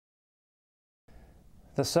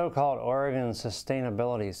The so-called Oregon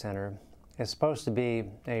Sustainability Center is supposed to be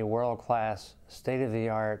a world-class,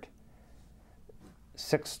 state-of-the-art,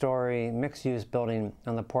 6-story mixed-use building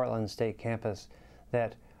on the Portland State campus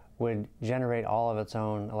that would generate all of its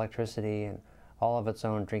own electricity and all of its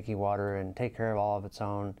own drinking water and take care of all of its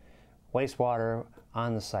own wastewater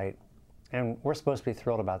on the site. And we're supposed to be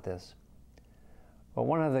thrilled about this. But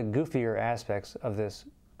one of the goofier aspects of this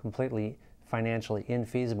completely financially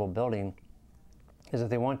infeasible building is that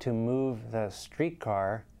they want to move the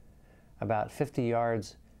streetcar about 50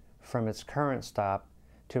 yards from its current stop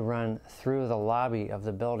to run through the lobby of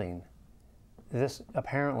the building. This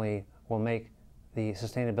apparently will make the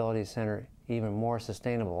Sustainability Center even more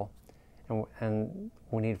sustainable, and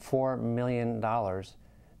we need $4 million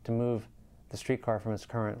to move the streetcar from its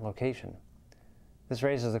current location. This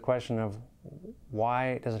raises the question of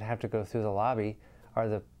why does it have to go through the lobby? Are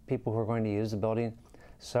the people who are going to use the building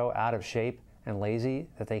so out of shape and lazy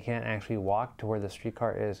that they can't actually walk to where the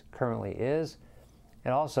streetcar currently is? It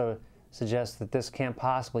also suggests that this can't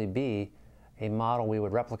possibly be a model we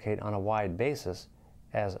would replicate on a wide basis,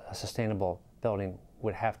 as a sustainable building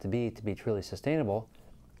would have to be truly sustainable,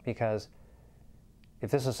 because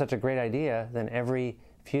if this is such a great idea, then every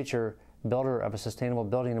future builder of a sustainable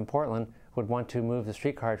building in Portland would want to move the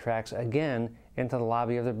streetcar tracks again into the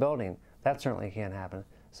lobby of their building. That certainly can't happen.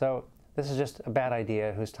 So this is just a bad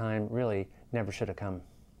idea whose time really never should have come.